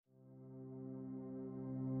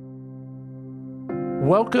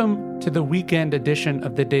Welcome to the weekend edition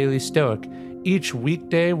of the Daily Stoic. Each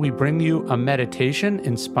weekday, we bring you a meditation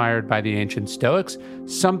inspired by the ancient Stoics,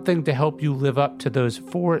 something to help you live up to those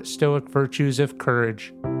 4 Stoic virtues of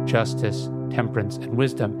courage, justice, temperance, and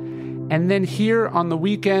wisdom. And then here on the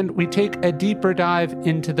weekend, we take a deeper dive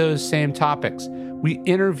into those same topics. We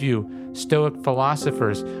interview Stoic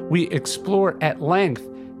philosophers. We explore at length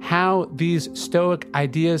how these Stoic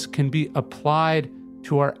ideas can be applied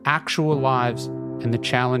to our actual lives and the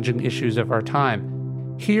challenging issues of our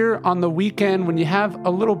time. Here on the weekend, when you have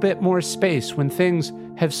a little bit more space, when things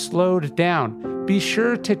have slowed down, be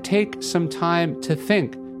sure to take some time to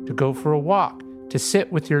think, to go for a walk, to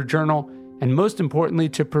sit with your journal, and most importantly,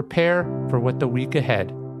 to prepare for what the week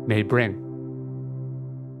ahead may bring.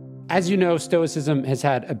 As you know, Stoicism has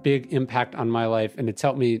had a big impact on my life, and it's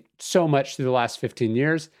helped me so much through the last 15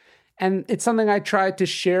 years. And it's something I try to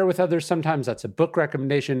share with others. Sometimes that's a book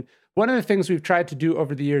recommendation. One of the things we've tried to do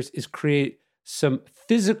over the years is create some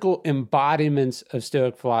physical embodiments of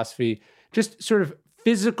Stoic philosophy, just sort of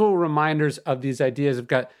physical reminders of these ideas. I've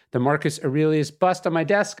got the Marcus Aurelius bust on my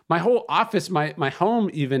desk. My whole office, my home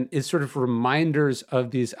even, is sort of reminders of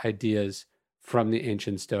these ideas from the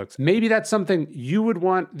ancient Stoics. Maybe that's something you would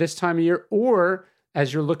want this time of year, or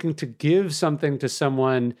as you're looking to give something to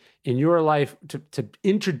someone in your life to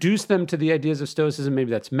introduce them to the ideas of Stoicism. Maybe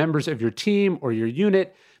that's members of your team or your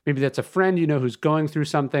unit. Maybe that's a friend you know who's going through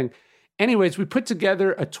something. Anyways, we put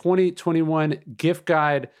together a 2021 gift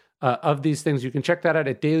guide of these things. You can check that out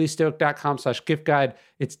at dailystoic.com/gift guide.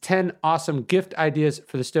 It's 10 awesome gift ideas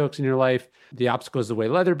for the Stoics in your life. The Obstacle is the Way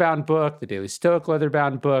leather-bound book, the Daily Stoic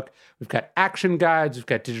leather-bound book. We've got action guides. We've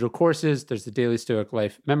got digital courses. There's the Daily Stoic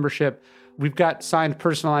Life membership. We've got signed,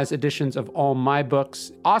 personalized editions of all my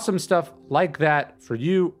books. Awesome stuff like that for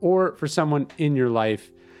you or for someone in your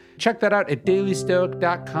life. Check that out at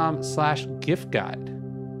dailystoic.com/gift guide.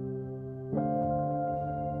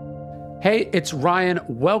 Hey, it's Ryan.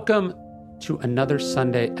 Welcome to another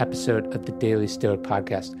Sunday episode of the Daily Stoic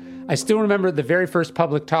podcast. I still remember the very first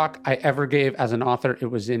public talk I ever gave as an author.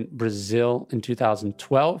 It was in Brazil in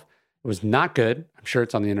 2012. It was not good. I'm sure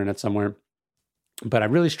it's on the internet somewhere, but I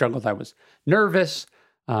really struggled. I was nervous.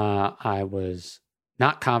 I was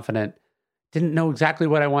not confident. Didn't know exactly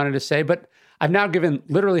what I wanted to say, but I've now given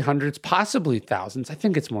literally hundreds, possibly thousands. I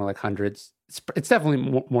think it's more like hundreds. It's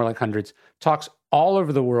definitely more like hundreds. Talks all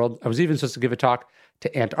over the world. I was even supposed to give a talk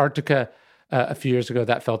to Antarctica a few years ago.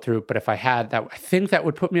 That fell through. But if I had that, I think that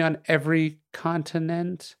would put me on every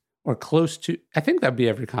continent or close to, I think that'd be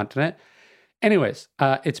every continent. Anyways,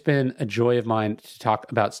 it's been a joy of mine to talk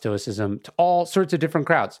about Stoicism to all sorts of different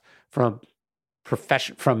crowds, from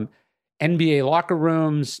NBA locker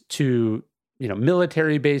rooms to,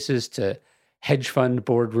 military bases to hedge fund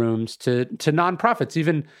boardrooms to nonprofits,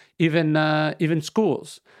 even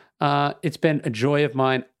schools. It's been a joy of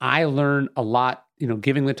mine. I learn a lot,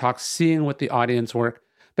 giving the talks, seeing what the audience work.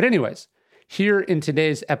 But anyways, here in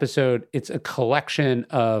today's episode, it's a collection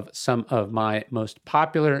of some of my most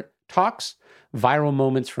popular talks, viral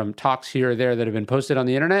moments from talks here or there that have been posted on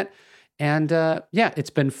the internet. And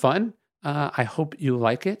it's been fun. I hope you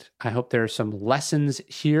like it. I hope there are some lessons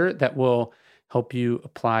here that will help you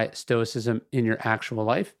apply Stoicism in your actual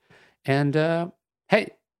life. And hey,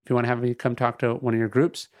 if you want to have me come talk to one of your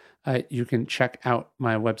groups, you can check out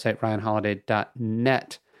my website,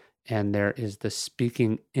 ryanholiday.net, and there is the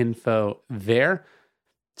speaking info there.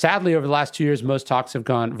 Sadly, over the last 2 years, most talks have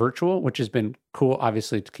gone virtual, which has been cool,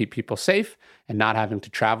 obviously, to keep people safe and not having to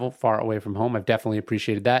travel far away from home. I've definitely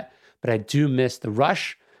appreciated that, but I do miss the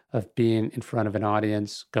rush of being in front of an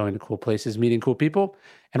audience, going to cool places, meeting cool people.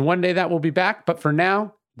 And one day that will be back. But for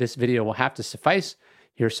now, this video will have to suffice.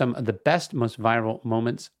 Here are some of the best, most viral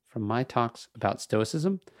moments from my talks about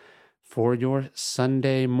Stoicism for your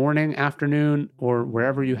Sunday morning, afternoon, or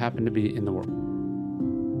wherever you happen to be in the world.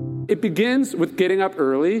 It begins with getting up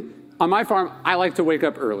early. On my farm, I like to wake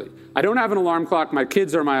up early. I don't have an alarm clock. My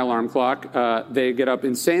kids are my alarm clock. They get up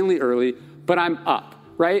insanely early, but I'm up,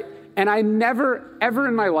 right? And I never, ever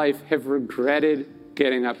in my life have regretted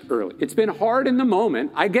getting up early. It's been hard in the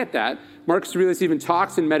moment. I get that. Marcus Aurelius even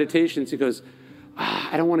talks in meditations. He goes,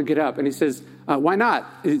 I don't want to get up. And he says, why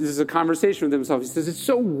not? This is a conversation with himself. He says, it's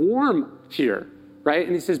so warm here, right?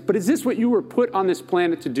 And he says, but is this what you were put on this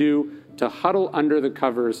planet to do? To huddle under the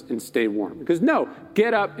covers and stay warm? Because no,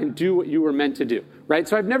 get up and do what you were meant to do, right?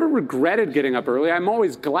 So I've never regretted getting up early. I'm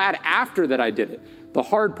always glad after that I did it. The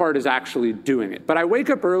hard part is actually doing it. But I wake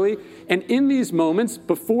up early, and in these moments,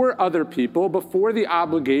 before other people, before the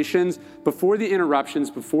obligations, before the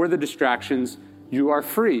interruptions, before the distractions, you are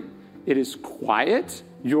free. It is quiet.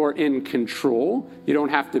 you're in control. You don't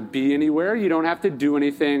have to be anywhere. You don't have to do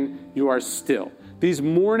anything. You are still. These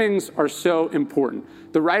mornings are so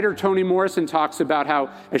important. The writer Toni Morrison talks about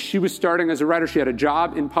how as she was starting as a writer, she had a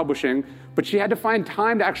job in publishing, but she had to find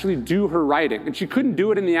time to actually do her writing. And she couldn't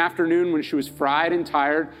do it in the afternoon when she was fried and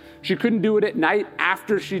tired. She couldn't do it at night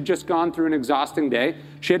after she'd just gone through an exhausting day.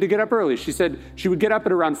 She had to get up early. She said she would get up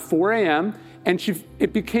at around 4 a.m., and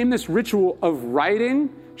it became this ritual of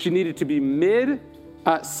writing. She needed to be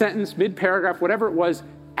mid-sentence, mid-paragraph, whatever it was,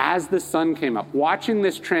 as the sun came up. Watching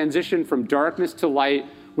this transition from darkness to light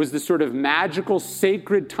was the sort of magical,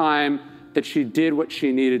 sacred time that she did what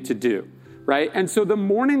she needed to do, right? And so the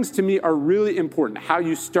mornings to me are really important. How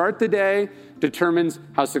you start the day determines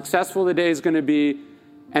how successful the day is going to be.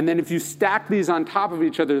 And then if you stack these on top of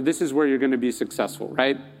each other, this is where you're going to be successful,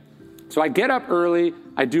 right? So I get up early,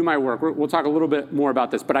 I do my work. We'll talk a little bit more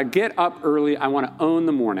about this, but I get up early, I want to own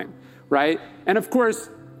the morning, right? And of course,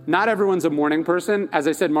 not everyone's a morning person. As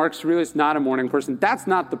I said, Marcus Aurelius, not a morning person. That's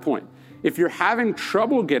not the point. If you're having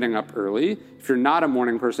trouble getting up early, if you're not a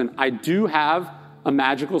morning person, I do have a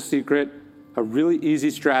magical secret, a really easy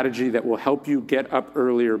strategy that will help you get up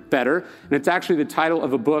earlier better. And it's actually the title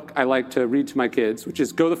of a book I like to read to my kids, which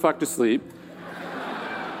is Go the Fuck to Sleep.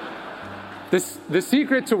 The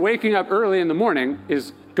secret to waking up early in the morning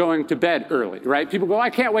is going to bed early, right? People go, I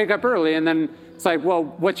can't wake up early. And then it's like, well,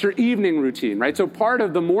 what's your evening routine, right? So part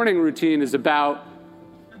of the morning routine is about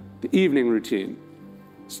the evening routine.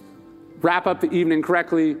 Wrap up the evening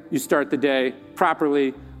correctly, you start the day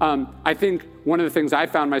properly. I think one of the things I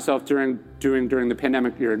found myself doing during the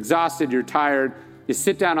pandemic, you're exhausted, you're tired, you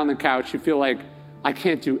sit down on the couch, you feel like, I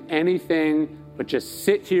can't do anything but just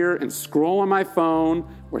sit here and scroll on my phone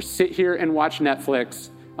or sit here and watch Netflix.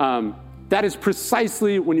 That is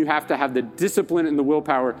precisely when you have to have the discipline and the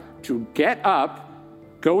willpower to get up,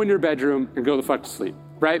 go in your bedroom, and go the fuck to sleep,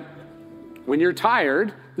 right? When you're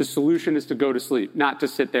tired, the solution is to go to sleep, not to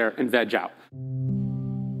sit there and veg out.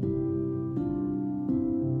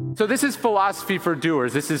 So this is philosophy for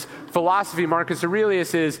doers. This is philosophy. Marcus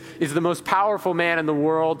Aurelius is the most powerful man in the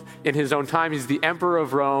world in his own time. He's the emperor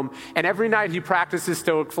of Rome. And every night he practices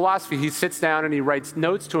Stoic philosophy. He sits down and he writes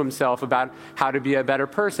notes to himself about how to be a better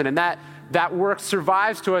person. And that work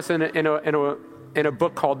survives to us in a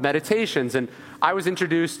book called Meditations. And I was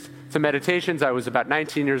introduced to Meditations. I was about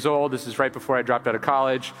 19 years old. This is right before I dropped out of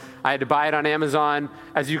college. I had to buy it on Amazon.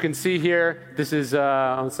 As you can see here, this is,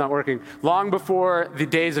 it's not working. Long before the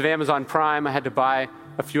days of Amazon Prime, I had to buy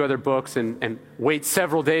a few other books and wait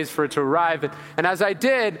several days for it to arrive. And as I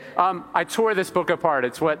did, I tore this book apart.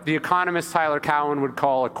 It's what the economist Tyler Cowen would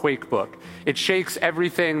call a quake book. It shakes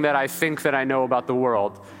everything that I think that I know about the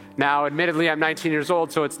world. Now, admittedly, I'm 19 years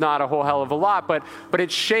old, so it's not a whole hell of a lot, but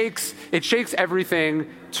it shakes everything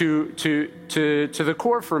to the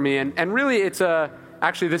core for me. And really,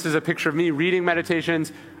 actually, this is a picture of me reading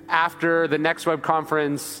Meditations after the Next Web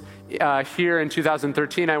conference here in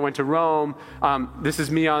 2013. I went to Rome. This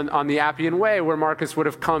is me on the Appian Way, where Marcus would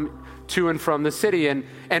have come to and from the city. And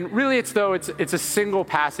really, it's a single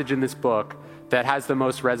passage in this book that has the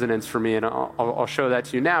most resonance for me, and I'll show that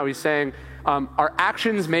to you now. He's saying, our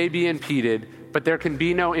actions may be impeded, but there can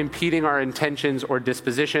be no impeding our intentions or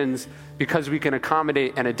dispositions because we can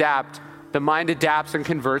accommodate and adapt. The mind adapts and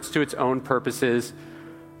converts to its own purposes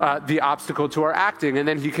the obstacle to our acting. And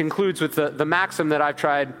then he concludes with the maxim that I've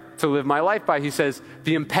tried to live my life by. He says,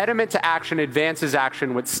 the impediment to action advances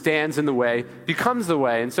action. What stands in the way becomes the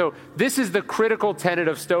way. And so this is the critical tenet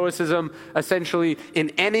of Stoicism. Essentially,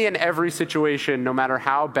 in any and every situation, no matter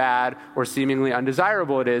how bad or seemingly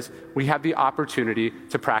undesirable it is, we have the opportunity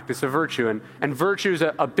to practice a virtue. And virtue is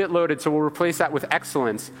a bit loaded, so we'll replace that with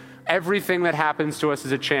excellence. Everything that happens to us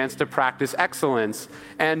is a chance to practice excellence.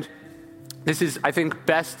 And this is, I think,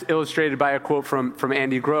 best illustrated by a quote from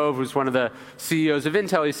Andy Grove, who's one of the CEOs of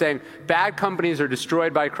Intel. He's saying, bad companies are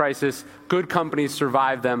destroyed by crisis, good companies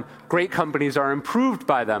survive them, great companies are improved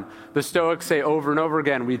by them. The Stoics say over and over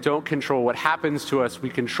again, we don't control what happens to us, we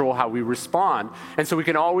control how we respond. And so we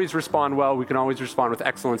can always respond well, we can always respond with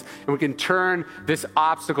excellence, and we can turn this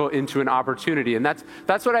obstacle into an opportunity. And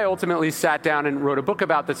that's what I ultimately sat down and wrote a book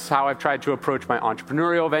about. That's how I've tried to approach my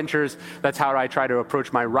entrepreneurial ventures. That's how I try to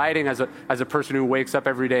approach my writing as a person who wakes up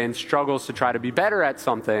every day and struggles to try to be better at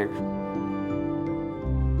something.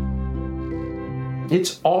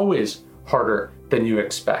 It's always harder than you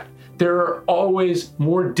expect. There are always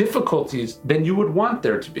more difficulties than you would want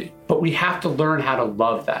there to be, but we have to learn how to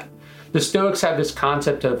love that. The Stoics have this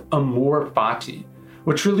concept of amor fati,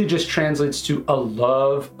 which really just translates to a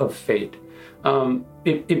love of fate.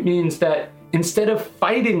 It means that instead of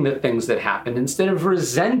fighting the things that happen, instead of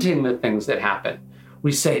resenting the things that happen,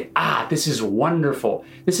 we say, this is wonderful.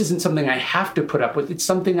 This isn't something I have to put up with. It's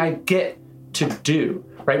something I get to do,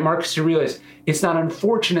 right? Marcus Aurelius, it's not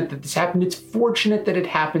unfortunate that this happened. It's fortunate that it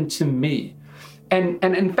happened to me. And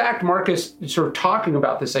in fact, Marcus, sort of talking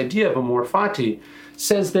about this idea of amor fati,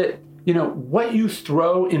 says that, what you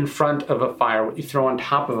throw in front of a fire, what you throw on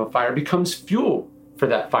top of a fire becomes fuel for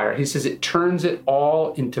that fire. He says it turns it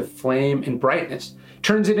all into flame and brightness,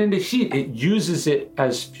 turns it into heat. It uses it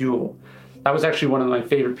as fuel. That was actually one of my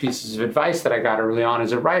favorite pieces of advice that I got early on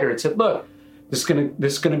as a writer. It said, look, this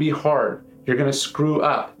is gonna be hard. You're gonna screw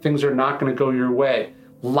up. Things are not gonna go your way.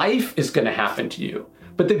 Life is gonna happen to you.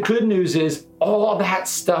 But the good news is all that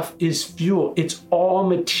stuff is fuel. It's all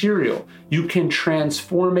material. You can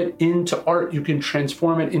transform it into art. You can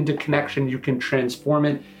transform it into connection. You can transform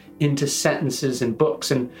it into sentences and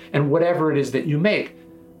books and whatever it is that you make.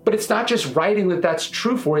 But it's not just writing that's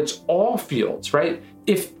true for. It's all fields, right?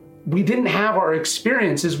 If we didn't have our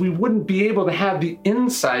experiences, we wouldn't be able to have the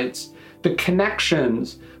insights, the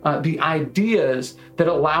connections, the ideas that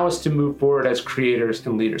allow us to move forward as creators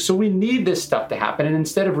and leaders. So we need this stuff to happen. And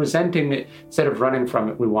instead of resenting it, instead of running from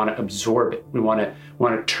it, we want to absorb it. We want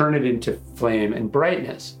to turn it into flame and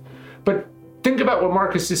brightness. But think about what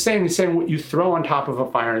Marcus is saying. He's saying what you throw on top of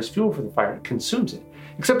a fire is fuel for the fire. It consumes it.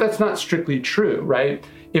 Except that's not strictly true, right?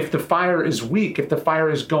 If the fire is weak, if the fire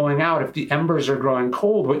is going out, if the embers are growing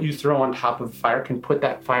cold, what you throw on top of the fire can put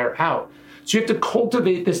that fire out. So you have to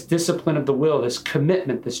cultivate this discipline of the will, this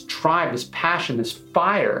commitment, this drive, this passion, this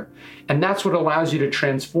fire. And that's what allows you to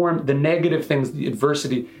transform the negative things, the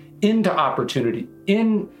adversity, into opportunity,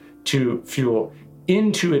 into fuel,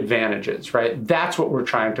 into advantages, right? That's what we're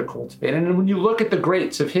trying to cultivate. And when you look at the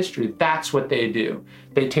greats of history, that's what they do.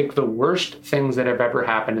 They take the worst things that have ever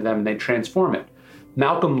happened to them and they transform it.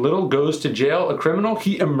 Malcolm Little goes to jail, a criminal.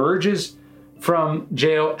 He emerges from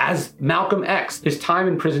jail as Malcolm X. His time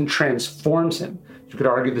in prison transforms him. You could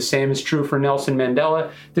argue the same is true for Nelson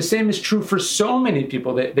Mandela. The same is true for so many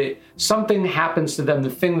people. Something happens to them,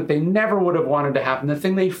 the thing that they never would have wanted to happen, the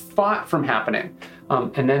thing they fought from happening.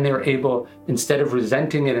 And then they were able, instead of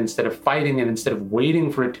resenting it, instead of fighting it, instead of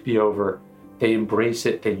waiting for it to be over, they embrace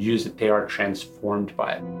it, they use it, they are transformed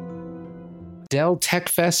by it. Dell Tech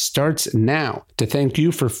Fest starts now. To thank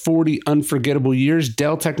you for 40 unforgettable years,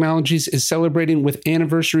 Dell Technologies is celebrating with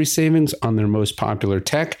anniversary savings on their most popular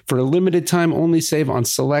tech. For a limited time, only save on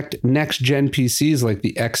select next-gen PCs like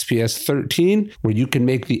the XPS 13, where you can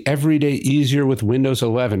make the everyday easier with Windows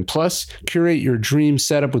 11. Plus, curate your dream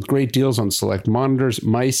setup with great deals on select monitors,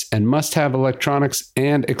 mice, and must-have electronics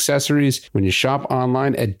and accessories. When you shop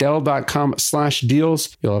online at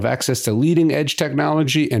Dell.com/deals, you'll have access to leading-edge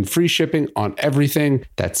technology and free shipping on everything.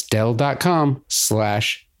 That's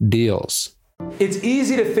Dell.com/deals. It's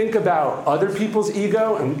easy to think about other people's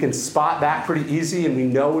ego, and we can spot that pretty easy, and we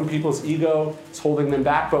know when people's ego is holding them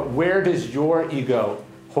back, but where does your ego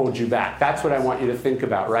hold you back? That's what I want you to think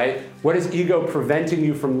about, right? What is ego preventing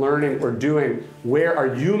you from learning or doing? Where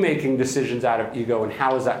are you making decisions out of ego, and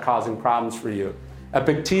how is that causing problems for you?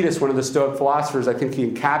 Epictetus, one of the Stoic philosophers, I think he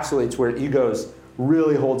encapsulates where egos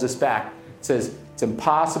really holds us back. It says, it's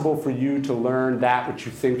impossible for you to learn that which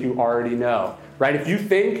you think you already know, right? If you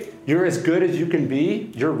think you're as good as you can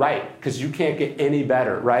be, you're right, because you can't get any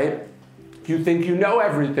better, right? If you think you know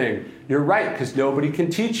everything, you're right, because nobody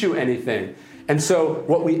can teach you anything. And so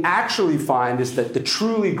what we actually find is that the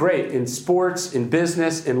truly great in sports, in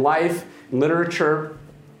business, in life, in literature,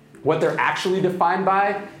 what they're actually defined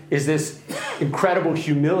by is this incredible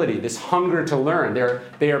humility, this hunger to learn.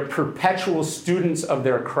 They are perpetual students of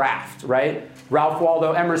their craft, right? Ralph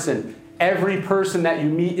Waldo Emerson, every person that you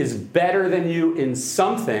meet is better than you in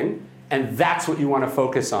something, and that's what you want to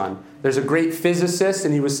focus on. There's a great physicist,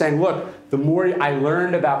 and he was saying, look, the more I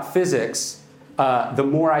learned about physics, the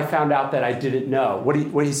more I found out that I didn't know.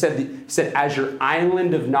 What he said, as your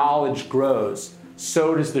island of knowledge grows,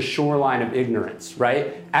 so does the shoreline of ignorance,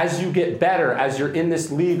 right? As you get better, as you're in this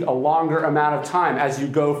league a longer amount of time, as you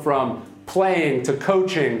go from playing to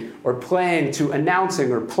coaching or playing to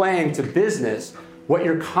announcing or playing to business, what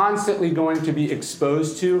you're constantly going to be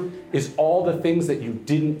exposed to is all the things that you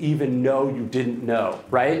didn't even know you didn't know,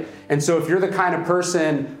 right? And so if you're the kind of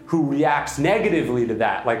person who reacts negatively to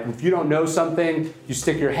that, like if you don't know something, you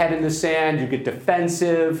stick your head in the sand, you get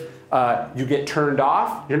defensive, you get turned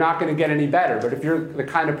off, you're not going to get any better. But if you're the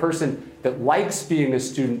kind of person that likes being a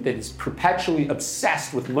student, that is perpetually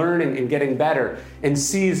obsessed with learning and getting better, and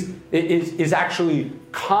is actually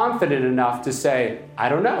confident enough to say, I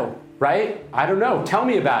don't know, right? I don't know, tell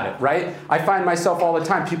me about it, right? I find myself all the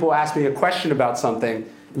time, people ask me a question about something,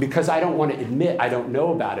 Because I don't want to admit I don't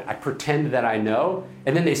know about it, I pretend that I know,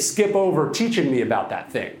 and then they skip over teaching me about that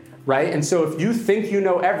thing, right? And so if you think you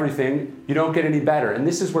know everything, you don't get any better. And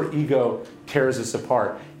this is where ego tears us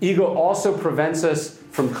apart. Ego also prevents us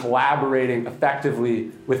from collaborating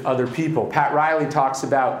effectively with other people. Pat Riley talks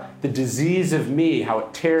about the disease of me, how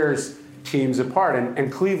it tears teams apart.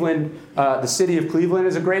 And Cleveland, the city of Cleveland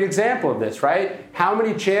is a great example of this, right? How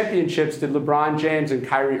many championships did LeBron James and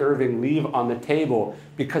Kyrie Irving leave on the table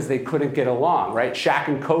because they couldn't get along, right? Shaq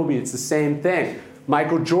and Kobe, it's the same thing.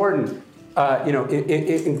 Michael Jordan,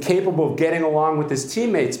 incapable of getting along with his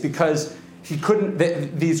teammates because he couldn't,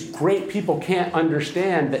 these great people can't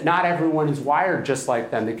understand that not everyone is wired just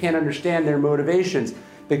like them. They can't understand their motivations.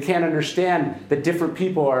 They can't understand that different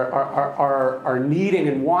people are needing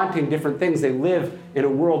and wanting different things. They live in a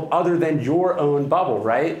world other than your own bubble,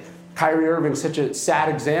 right? Kyrie Irving's such a sad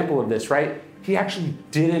example of this, right? He actually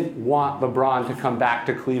didn't want LeBron to come back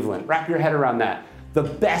to Cleveland. Wrap your head around that. The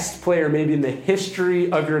best player maybe in the history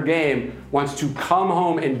of your game wants to come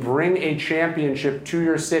home and bring a championship to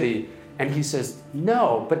your city. And he says,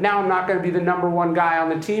 no, but now I'm not going to be the number one guy on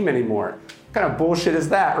the team anymore. What kind of bullshit is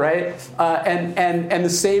that, right? And the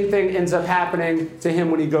same thing ends up happening to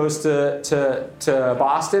him when he goes to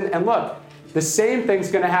Boston. And look, the same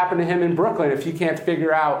thing's going to happen to him in Brooklyn if he can't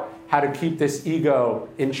figure out how to keep this ego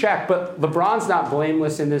in check. But LeBron's not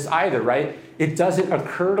blameless in this either, right? It doesn't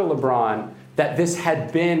occur to LeBron that this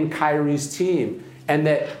had been Kyrie's team and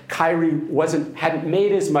that Kyrie hadn't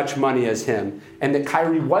made as much money as him and that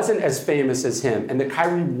Kyrie wasn't as famous as him and that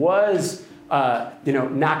Kyrie was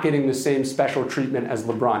not getting the same special treatment as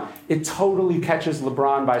LeBron. It totally catches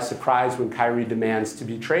LeBron by surprise when Kyrie demands to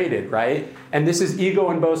be traded, right? And this is ego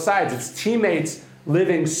on both sides. It's teammates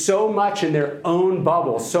living so much in their own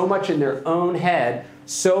bubble, so much in their own head,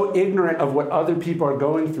 so ignorant of what other people are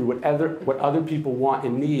going through, what other people want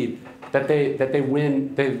and need, that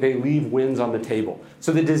they leave wins on the table.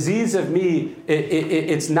 So the disease of me,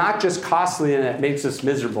 it's not just costly and it makes us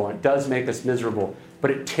miserable. It does make us miserable,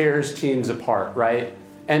 but it tears teams apart, right?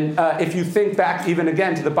 And if you think back even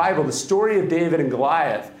again to the Bible, the story of David and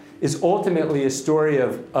Goliath is ultimately a story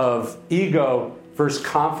of ego versus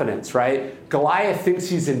confidence, right? Goliath thinks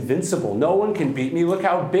he's invincible. No one can beat me. Look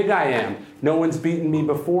how big I am. No one's beaten me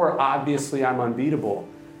before. Obviously, I'm unbeatable.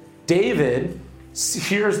 David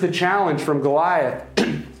hears the challenge from Goliath,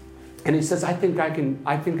 and he says, I think I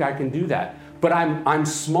can do that. But I'm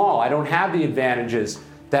small. I don't have the advantages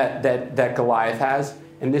that Goliath has.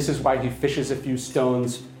 And this is why he fishes a few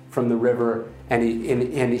stones from the river and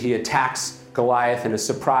he attacks Goliath in a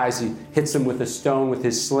surprise. He hits him with a stone with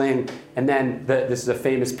his sling. And then this is a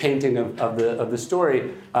famous painting of the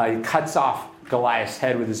story. He cuts off Goliath's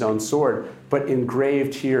head with his own sword. But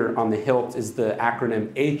engraved here on the hilt is the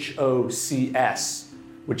acronym HOCS,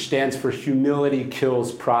 which stands for humility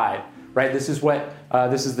kills pride, right? This is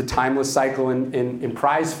the timeless cycle in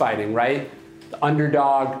prize fighting, right? The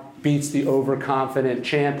underdog beats the overconfident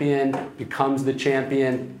champion, becomes the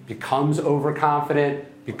champion, becomes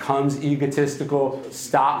overconfident, becomes egotistical,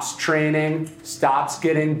 stops training, stops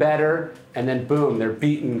getting better, and then boom, they're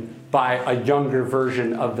beaten by a younger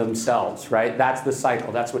version of themselves, right? That's the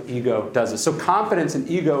cycle. That's what ego does. So confidence and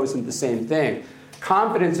ego isn't the same thing.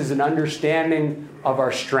 Confidence is an understanding of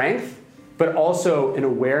our strength, but also an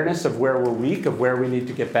awareness of where we're weak, of where we need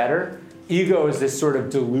to get better. Ego is this sort of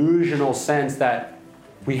delusional sense that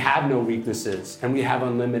we have no weaknesses and we have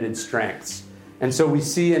unlimited strengths. And so we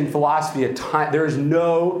see in philosophy there is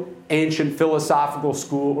no ancient philosophical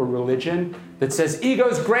school or religion that says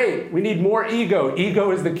ego's great, we need more ego.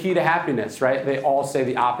 Ego is the key to happiness, right? They all say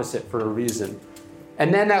the opposite for a reason.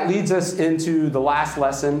 And then that leads us into the last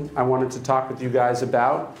lesson I wanted to talk with you guys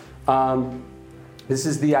about. This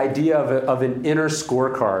is the idea of an inner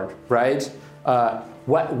scorecard, right? How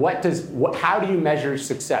do you measure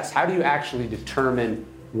success? How do you actually determine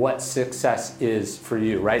what success is for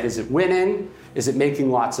you, right? Is it winning? Is it making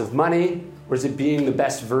lots of money? Or is it being the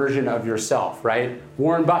best version of yourself, right?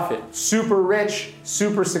 Warren Buffett, super rich,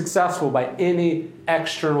 super successful by any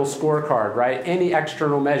external scorecard, right? Any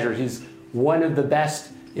external measure. He's one of the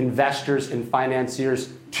best investors and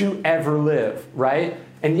financiers to ever live, right?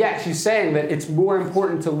 And yet he's saying that it's more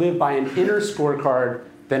important to live by an inner scorecard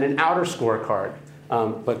than an outer scorecard.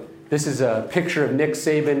 But this is a picture of Nick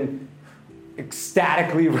Saban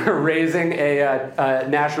ecstatically raising a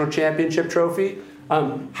national championship trophy.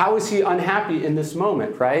 How is he unhappy in this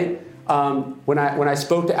moment, right? When I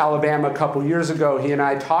spoke to Alabama a couple years ago, he and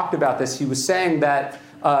I talked about this. He was saying that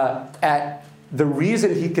the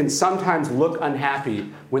reason he can sometimes look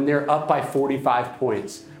unhappy when they're up by 45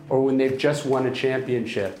 points or when they've just won a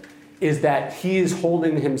championship is that he is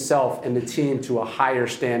holding himself and the team to a higher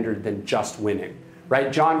standard than just winning,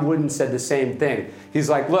 right? John Wooden said the same thing. He's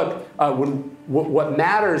like, look, what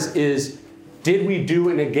matters is, did we do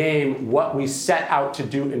in a game what we set out to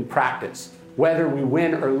do in practice? Whether we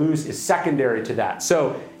win or lose is secondary to that.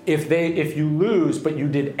 So if you lose, but you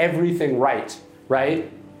did everything right,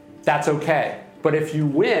 that's okay. But if you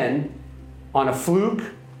win on a fluke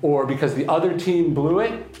or because the other team blew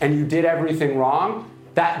it and you did everything wrong,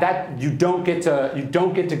 that you don't get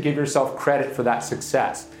to give yourself credit for that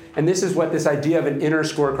success. And this is what this idea of an inner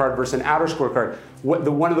scorecard versus an outer scorecard.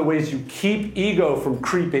 One of the ways you keep ego from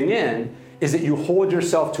creeping in is that you hold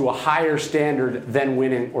yourself to a higher standard than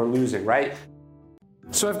winning or losing, right?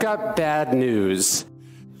 So I've got bad news.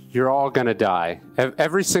 You're all going to die.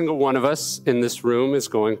 Every single one of us in this room is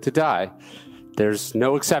going to die. There's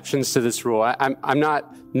no exceptions to this rule. I'm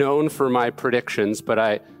not known for my predictions, but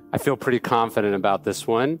I feel pretty confident about this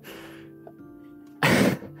one.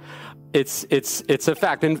 It's a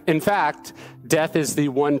fact. In fact, death is the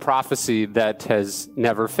one prophecy that has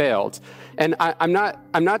never failed. And I'm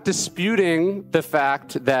not disputing the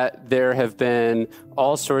fact that there have been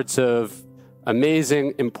all sorts of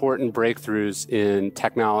amazing, important breakthroughs in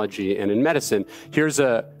technology and in medicine. Here's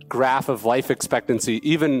a graph of life expectancy,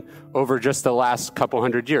 even over just the last couple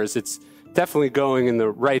hundred years. It's definitely going in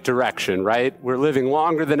the right direction, right? We're living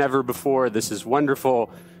longer than ever before. This is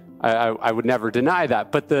wonderful. I would never deny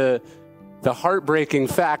that. But the heartbreaking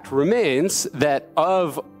fact remains that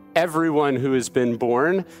of everyone who has been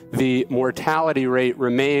born, the mortality rate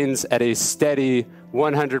remains at a steady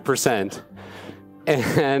 100%.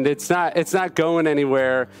 And it's not going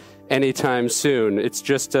anywhere anytime soon. It's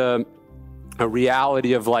just a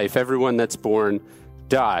reality of life. Everyone that's born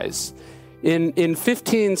dies. In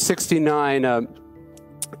 1569,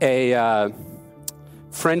 a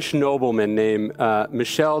French nobleman named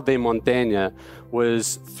Michel de Montaigne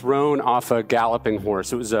was thrown off a galloping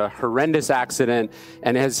horse. It was a horrendous accident,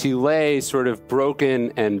 and as he lay sort of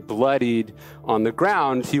broken and bloodied on the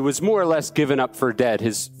ground, he was more or less given up for dead.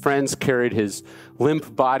 His friends carried his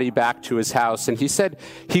limp body back to his house, and he said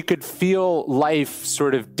he could feel life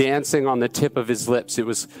sort of dancing on the tip of his lips. It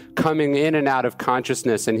was coming in and out of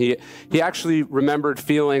consciousness, and he actually remembered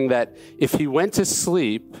feeling that if he went to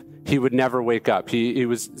sleep, he would never wake up.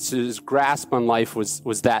 His grasp on life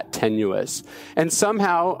was that tenuous. And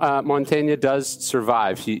somehow Montaigne does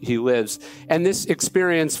survive. He lives. And this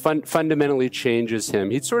experience fundamentally changes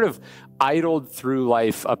him. He'd sort of idled through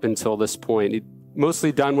life up until this point. He'd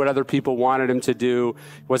mostly done what other people wanted him to do,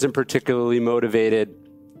 wasn't particularly motivated.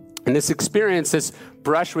 And this experience, this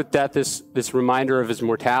brush with death, this reminder of his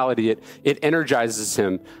mortality, it energizes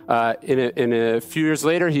him. In a few years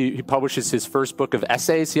later, he publishes his first book of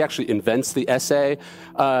essays. He actually invents the essay.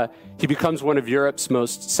 He becomes one of Europe's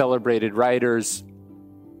most celebrated writers.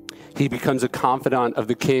 He becomes a confidant of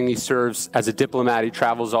the king. He serves as a diplomat. He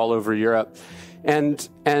travels all over Europe. And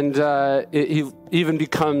he even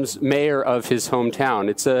becomes mayor of his hometown.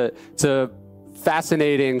 It's a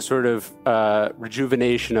fascinating sort of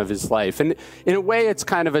rejuvenation of his life. And in a way, it's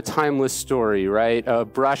kind of a timeless story, right? A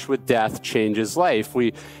brush with death changes life.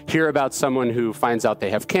 We hear about someone who finds out they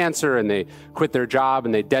have cancer and they quit their job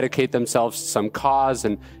and they dedicate themselves to some cause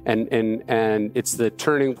and it's the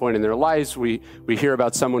turning point in their lives. We hear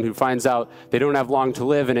about someone who finds out they don't have long to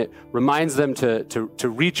live and it reminds them to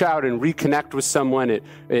reach out and reconnect with someone.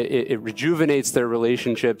 It rejuvenates their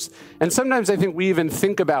relationships. And sometimes I think we even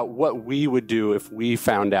think about what we would do if we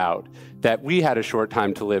found out that we had a short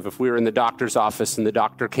time to live. If we were in the doctor's office and the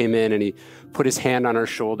doctor came in and he put his hand on our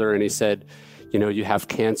shoulder and he said, you have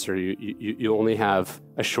cancer, you only have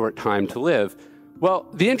a short time to live. Well,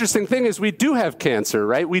 the interesting thing is we do have cancer,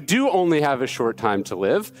 right? We do only have a short time to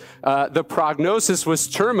live. The prognosis was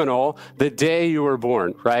terminal the day you were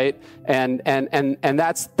born, right? And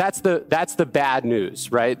that's the bad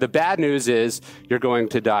news, right? The bad news is you're going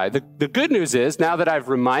to die. The good news is, now that I've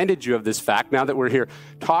reminded you of this fact, now that we're here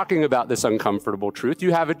talking about this uncomfortable truth,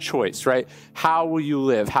 you have a choice, right? How will you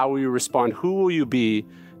live? How will you respond? Who will you be,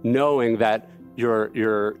 knowing that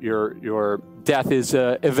your death is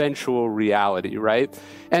an eventual reality, right?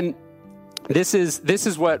 And this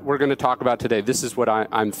is what we're going to talk about today. This is what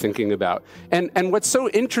I'm thinking about. And what's so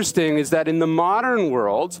interesting is that in the modern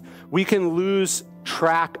world, we can lose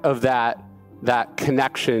track of that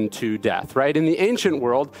connection to death, right? In the ancient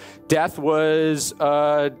world, death was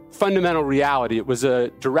a fundamental reality. It was a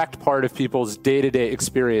direct part of people's day-to-day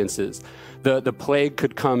experiences. The plague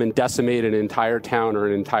could come and decimate an entire town or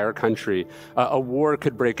an entire country. A war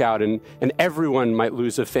could break out and everyone might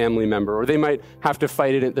lose a family member, or they might have to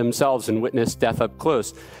fight it themselves and witness death up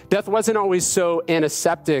close. Death wasn't always so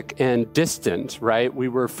antiseptic and distant, right? We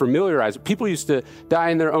were familiarized. People used to die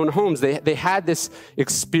in their own homes. They had this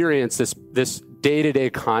experience, this day-to-day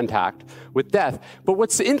contact with death. But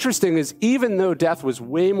what's interesting is even though death was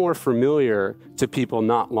way more familiar to people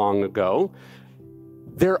not long ago,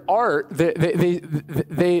 their art,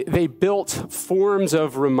 they built forms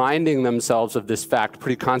of reminding themselves of this fact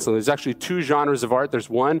pretty constantly. There's actually two genres of art. There's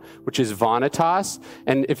one, which is vanitas.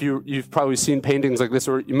 And if you've probably seen paintings like this,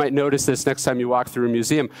 or you might notice this next time you walk through a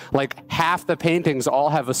museum, like half the paintings all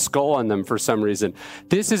have a skull on them for some reason.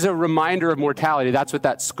 This is a reminder of mortality. That's what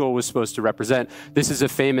that skull was supposed to represent. This is a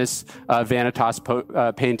famous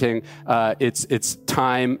vanitas painting. It's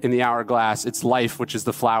time in the hourglass. It's life, which is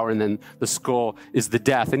the flower, and then the skull is the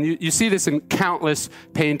death. And you see this in countless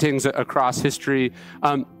paintings across history.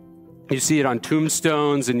 You see it on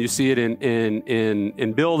tombstones, and you see it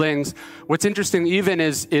in buildings. What's interesting even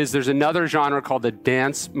is there's another genre called the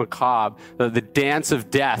dance macabre, the dance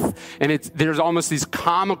of death. And there's almost these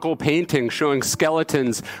comical paintings showing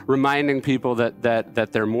skeletons, reminding people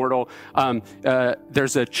that they're mortal.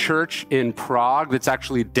 There's a church in Prague that's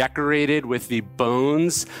actually decorated with the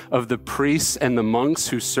bones of the priests and the monks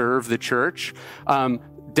who serve the church.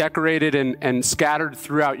 Decorated and scattered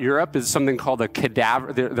throughout Europe is something called a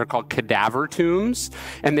cadaver. They're called cadaver tombs,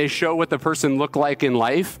 and they show what the person looked like in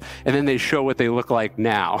life, and then they show what they look like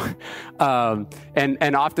now.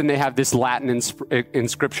 And often they have this Latin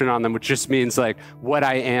inscription on them, which just means like, what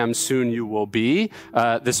I am, soon you will be.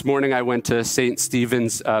 This morning I went to St.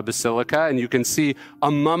 Stephen's Basilica, and you can see a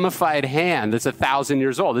mummified hand that's 1,000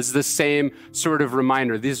 years old. This is the same sort of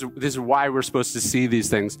reminder. This is why we're supposed to see these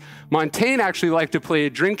things. Montaigne actually liked to play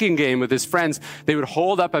a drinking game with his friends. They would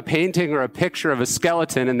hold up a painting or a picture of a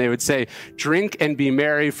skeleton, and they would say, "Drink and be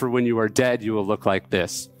merry, for when you are dead, you will look like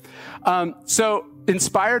this." So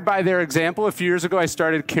inspired by their example, a few years ago, I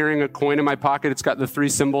started carrying a coin in my pocket. It's got the 3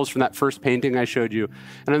 symbols from that first painting I showed you.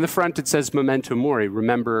 And on the front, it says memento mori,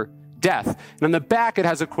 remember death. And on the back, it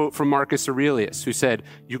has a quote from Marcus Aurelius, who said,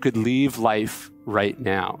 "You could leave life right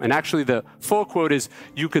now." And actually, the full quote is,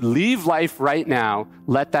 "You could leave life right now.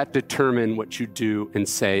 Let that determine what you do and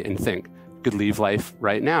say and think." You could leave life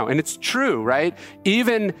right now. And it's true, right?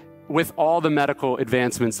 Even with all the medical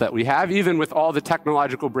advancements that we have, even with all the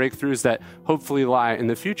technological breakthroughs that hopefully lie in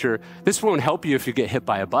the future, this won't help you if you get hit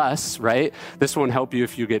by a bus, right? This won't help you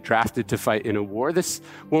if you get drafted to fight in a war. This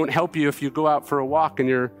won't help you if you go out for a walk and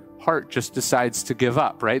your heart just decides to give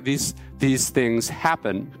up, right? These things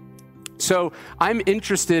happen. So I'm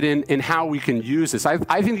interested in how we can use this.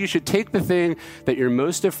 I think you should take the thing that you're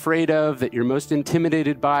most afraid of, that you're most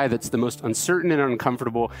intimidated by, that's the most uncertain and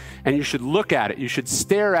uncomfortable, and you should look at it. You should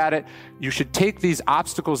stare at it. You should take these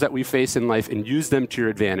obstacles that we face in life and use them to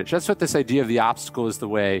your advantage. That's what this idea of the obstacle is the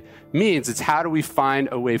way means. It's how do we find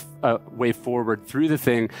a way forward through the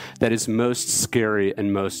thing that is most scary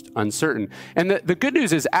and most uncertain. And the good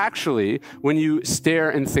news is actually when you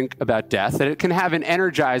stare and think about death, that it can have an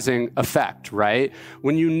energizing effect, right?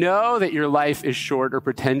 When you know that your life is short or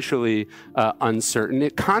potentially uncertain,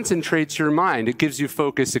 it concentrates your mind. It gives you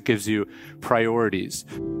focus. It gives you priorities.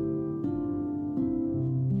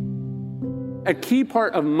 A key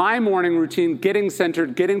part of my morning routine, getting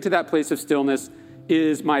centered, getting to that place of stillness,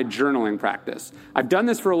 is my journaling practice. I've done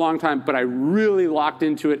this for a long time, but I really locked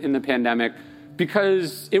into it in the pandemic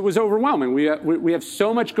because it was overwhelming. We have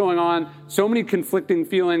so much going on, so many conflicting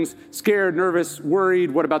feelings, scared, nervous,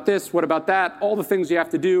 worried, what about this, what about that, all the things you have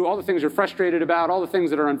to do, all the things you're frustrated about, all the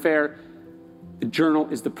things that are unfair. The journal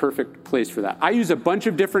is the perfect place for that. I use a bunch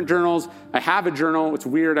of different journals. I have a journal. It's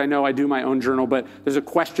weird. I know I do my own journal, but there's a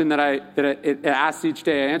question that it asks each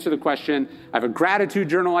day. I answer the question. I have a gratitude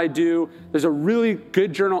journal I do. There's a really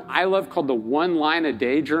good journal I love called the 1 line a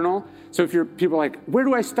day journal. So if people are like, where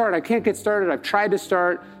do I start? I can't get started. I've tried to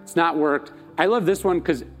start. It's not worked. I love this one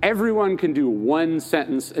because everyone can do 1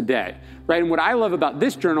 sentence a day, right? And what I love about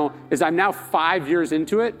this journal is I'm now 5 years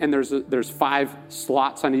into it, and there's 5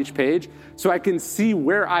 slots on each page. So I can see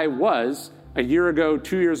where I was a year ago,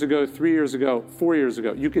 2 years ago, 3 years ago, 4 years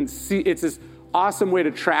ago. You can see, it's this awesome way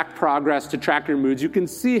to track progress, to track your moods. You can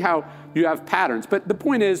see how you have patterns. But the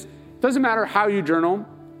point is, it doesn't matter how you journal.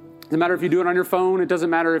 It doesn't matter if you do it on your phone. It doesn't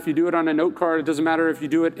matter if you do it on a note card. It doesn't matter if you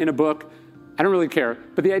do it in a book. I don't really care.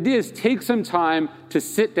 But the idea is take some time to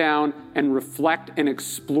sit down and reflect and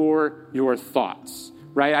explore your thoughts,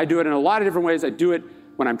 right? I do it in a lot of different ways. I do it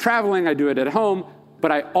when I'm traveling. I do it at home.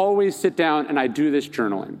 But I always sit down and I do this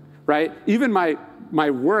journaling, right? Even my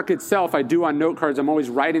work itself, I do on note cards. I'm always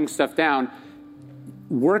writing stuff down.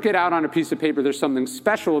 Work it out on a piece of paper. There's something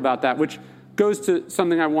special about that, which goes to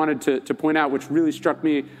something I wanted to point out, which really struck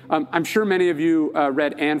me. I'm sure many of you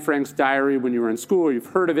read Anne Frank's diary when you were in school, or you've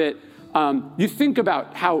heard of it. You think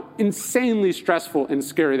about how insanely stressful and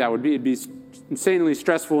scary that would be. It'd be insanely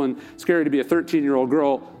stressful and scary to be a 13-year-old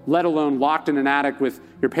girl, let alone locked in an attic with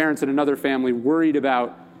your parents and another family, worried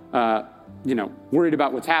about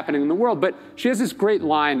what's happening in the world. But she has this great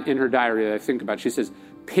line in her diary that I think about. She says,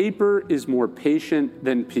 "Paper is more patient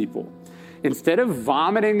than people." Instead of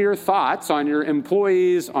vomiting your thoughts on your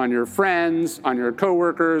employees, on your friends, on your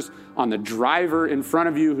coworkers, on the driver in front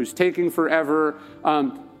of you who's taking forever,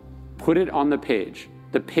 put it on the page.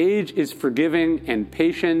 The page is forgiving and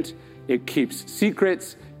patient. It keeps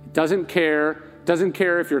secrets. It doesn't care. It doesn't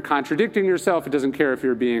care if you're contradicting yourself. It doesn't care if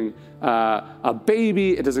you're being a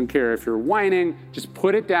baby. It doesn't care if you're whining. Just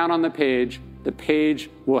put it down on the page. The page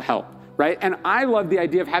will help, right? And I love the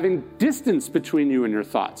idea of having distance between you and your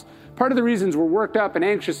thoughts. Part of the reasons we're worked up and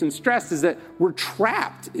anxious and stressed is that we're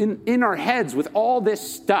trapped in our heads with all this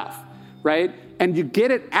stuff, right? And you get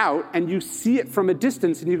it out and you see it from a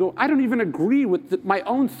distance and you go, I don't even agree with my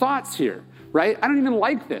own thoughts here, right? I don't even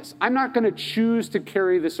like this. I'm not going to choose to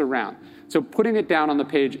carry this around. So putting it down on the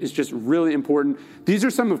page is just really important. These are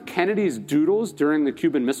some of Kennedy's doodles during the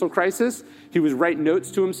Cuban Missile Crisis. He was writing notes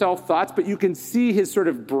to himself, thoughts, but you can see his sort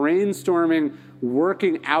of brainstorming,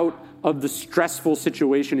 working out of the stressful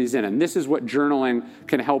situation he's in. And this is what journaling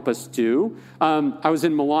can help us do. I was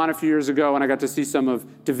in Milan a few years ago, and I got to see some of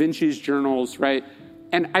Da Vinci's journals, right?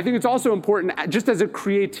 And I think it's also important, just as a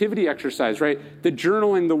creativity exercise, right? The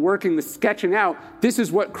journaling, the working, the sketching out, this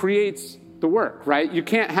is what creates the work, right? You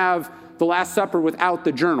can't have the Last Supper without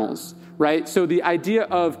the journals, right? So the idea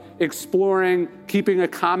of exploring, keeping a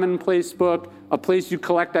commonplace book, a place you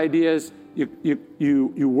collect ideas,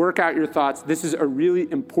 you work out your thoughts. This is a really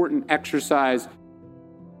important exercise.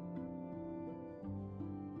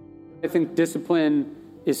 I think discipline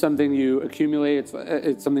is something you accumulate.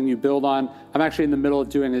 It's something you build on. I'm actually in the middle of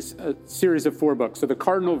doing a series of 4 books. So the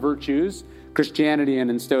cardinal virtues, Christianity and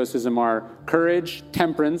in Stoicism, are courage,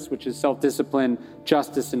 temperance, which is self-discipline,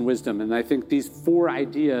 justice, and wisdom. And I think these 4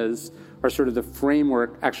 ideas are sort of the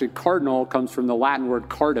framework. Actually, cardinal comes from the Latin word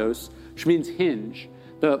cardos, which means hinge.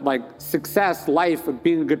 The success, life of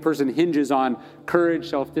being a good person hinges on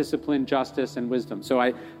courage, self-discipline, justice, and wisdom. So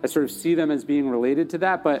I sort of see them as being related to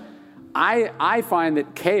that. But I find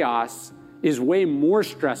that chaos is way more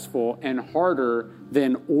stressful and harder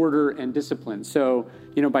than order and discipline. So,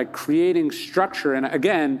 by creating structure, and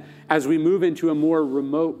again, as we move into a more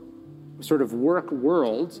remote sort of work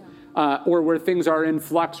world, or where things are in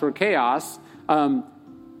flux or chaos,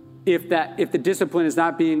 if the discipline is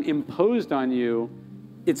not being imposed on you,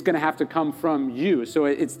 it's going to have to come from you. So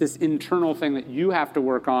it's this internal thing that you have to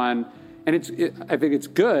work on. And I think it's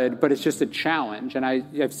good, but it's just a challenge. And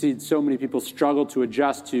I've seen so many people struggle to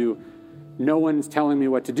adjust to, no one's telling me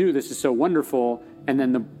what to do. This is so wonderful. And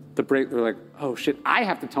then the break, they're like, oh shit, I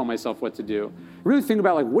have to tell myself what to do. Really think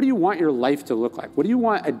about what do you want your life to look like? What do you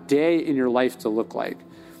want a day in your life to look like?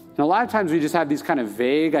 And a lot of times we just have these kind of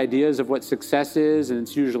vague ideas of what success is. And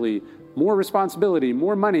it's usually more responsibility,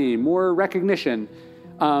 more money, more recognition.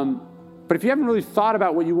 But if you haven't really thought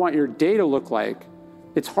about what you want your day to look like,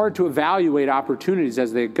 it's hard to evaluate opportunities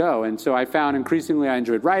as they go. And so I found increasingly I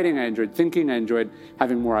enjoyed writing, I enjoyed thinking, I enjoyed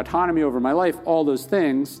having more autonomy over my life, all those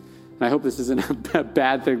things. And I hope this isn't a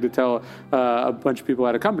bad thing to tell a bunch of people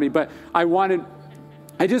at a company, but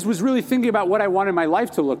I just was really thinking about what I wanted my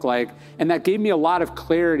life to look like, and that gave me a lot of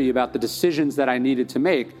clarity about the decisions that I needed to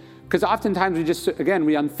make. Because oftentimes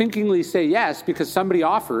we unthinkingly say yes because somebody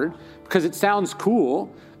offered, because it sounds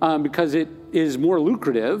cool, because it is more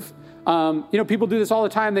lucrative. People do this all the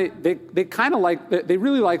time. They kind of they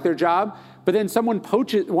really like their job, but then someone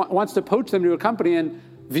wants to poach them to a company, and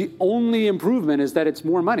the only improvement is that it's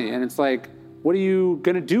more money. And it's like, what are you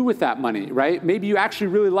going to do with that money, right? Maybe you actually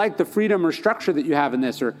really like the freedom or structure that you have in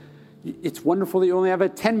this, or it's wonderful that you only have a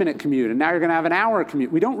 10-minute commute, and now you're going to have an hour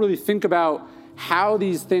commute. We don't really think about how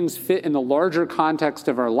these things fit in the larger context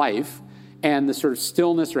of our life and the sort of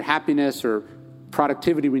stillness or happiness or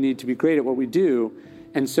productivity we need to be great at what we do.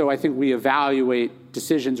 And so I think we evaluate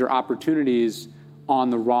decisions or opportunities on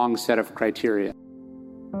the wrong set of criteria.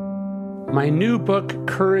 My new book,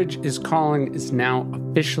 Courage is Calling, is now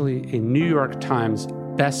officially a New York Times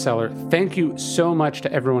bestseller. Thank you so much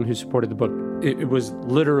to everyone who supported the book. It was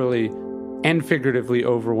literally and figuratively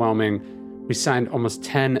overwhelming. We signed almost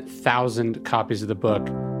 10,000 copies of the book.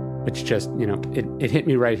 which just, it hit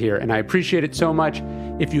me right here. And I appreciate it so much.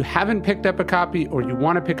 If you haven't picked up a copy or you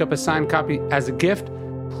want to pick up a signed copy as a gift,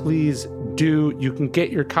 please do. You can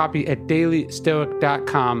get your copy at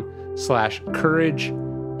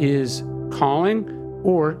dailystoic.com/courageiscalling,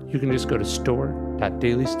 or you can just go to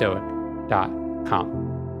store.dailystoic.com.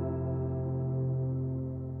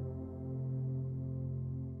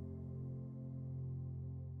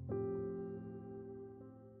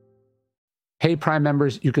 Hey, Prime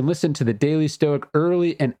members, you can listen to the Daily Stoic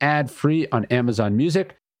early and ad-free on Amazon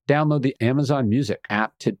Music. Download the Amazon Music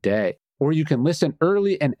app today. Or you can listen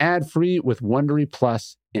early and ad-free with Wondery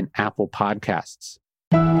Plus in Apple Podcasts.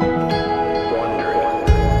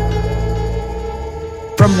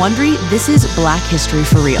 From Wondery, this is Black History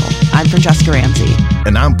for Real. I'm Francesca Ramsey.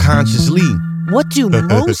 And I'm Conscious Lee. What do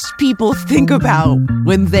most people think about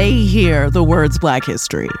when they hear the words Black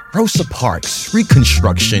History? Rosa Parks,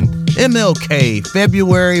 Reconstruction, MLK,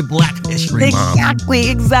 February, Black History Month.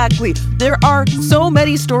 Exactly. There are so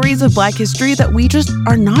many stories of Black history that we just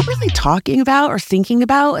are not really talking about or thinking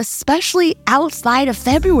about, especially outside of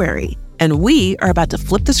February. And we are about to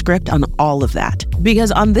flip the script on all of that.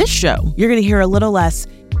 Because on this show, you're going to hear a little less,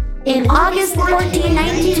 in August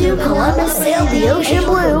 1492, Columbus sailed the ocean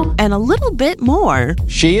blue. And a little bit more.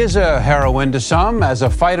 She is a heroine to some. As a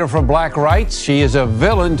fighter for black rights, she is a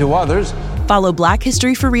villain to others. Follow Black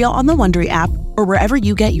History for Real on the Wondery app or wherever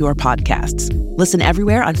you get your podcasts. Listen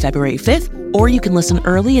everywhere on February 5th, or you can listen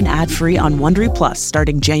early and ad-free on Wondery Plus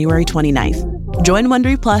starting January 29th. Join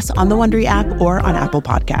Wondery Plus on the Wondery app or on Apple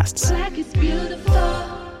Podcasts.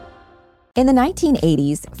 In the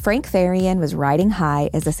 1980s, Frank Farian was riding high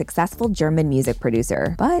as a successful German music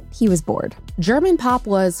producer, but he was bored. German pop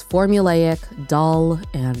was formulaic, dull,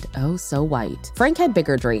 and oh so white. Frank had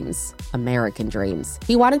bigger dreams, American dreams.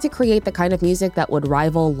 He wanted to create the kind of music that would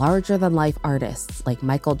rival larger-than-life artists like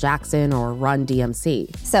Michael Jackson or Run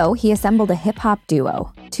DMC. So he assembled a hip-hop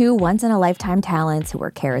duo, two once-in-a-lifetime talents who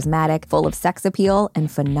were charismatic, full of sex appeal, and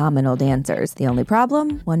phenomenal dancers. The only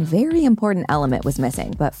problem? One very important element was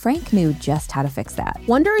missing, but Frank knew just how to fix that.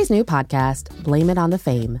 Wondery's new podcast, Blame It on the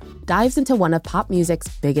Fame, dives into one of pop music's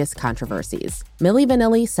biggest controversies. Milli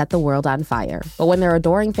Vanilli set the world on fire, but when their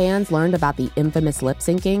adoring fans learned about the infamous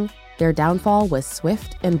lip-syncing, their downfall was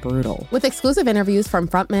swift and brutal. With exclusive interviews from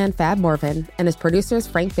frontman Fab Morvan and his producers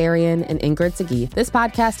Frank Farian and Ingrid Seguí, this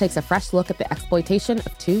podcast takes a fresh look at the exploitation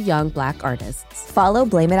of two young Black artists. Follow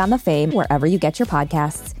Blame It on the Fame wherever you get your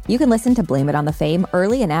podcasts. You can listen to Blame It on the Fame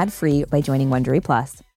early and ad-free by joining Wondery Plus.